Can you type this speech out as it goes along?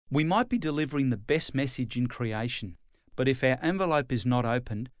We might be delivering the best message in creation, but if our envelope is not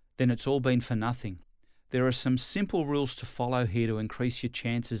opened, then it's all been for nothing. There are some simple rules to follow here to increase your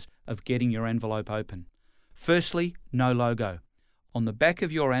chances of getting your envelope open. Firstly, no logo. On the back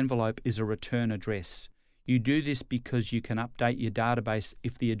of your envelope is a return address. You do this because you can update your database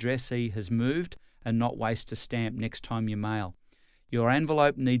if the addressee has moved and not waste a stamp next time you mail. Your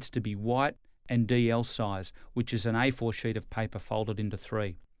envelope needs to be white and DL size, which is an A4 sheet of paper folded into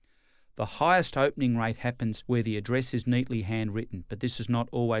 3. The highest opening rate happens where the address is neatly handwritten, but this is not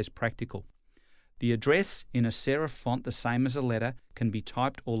always practical. The address in a serif font, the same as a letter, can be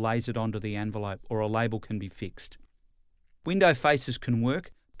typed or lasered onto the envelope, or a label can be fixed. Window faces can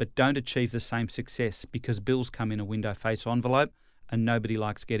work, but don't achieve the same success because bills come in a window face envelope and nobody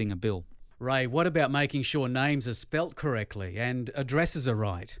likes getting a bill. Ray, what about making sure names are spelt correctly and addresses are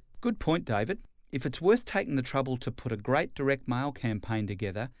right? Good point, David. If it's worth taking the trouble to put a great direct mail campaign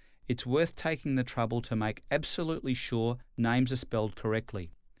together, it's worth taking the trouble to make absolutely sure names are spelled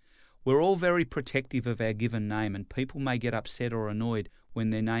correctly. We're all very protective of our given name, and people may get upset or annoyed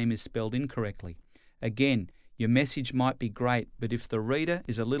when their name is spelled incorrectly. Again, your message might be great, but if the reader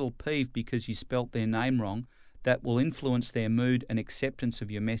is a little peeved because you spelt their name wrong, that will influence their mood and acceptance of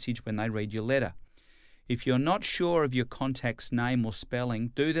your message when they read your letter. If you're not sure of your contact's name or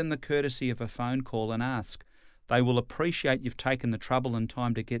spelling, do them the courtesy of a phone call and ask. They will appreciate you've taken the trouble and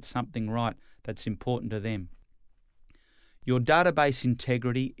time to get something right that's important to them. Your database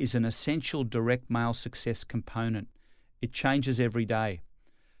integrity is an essential direct mail success component. It changes every day.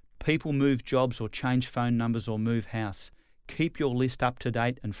 People move jobs or change phone numbers or move house. Keep your list up to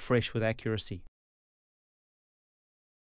date and fresh with accuracy.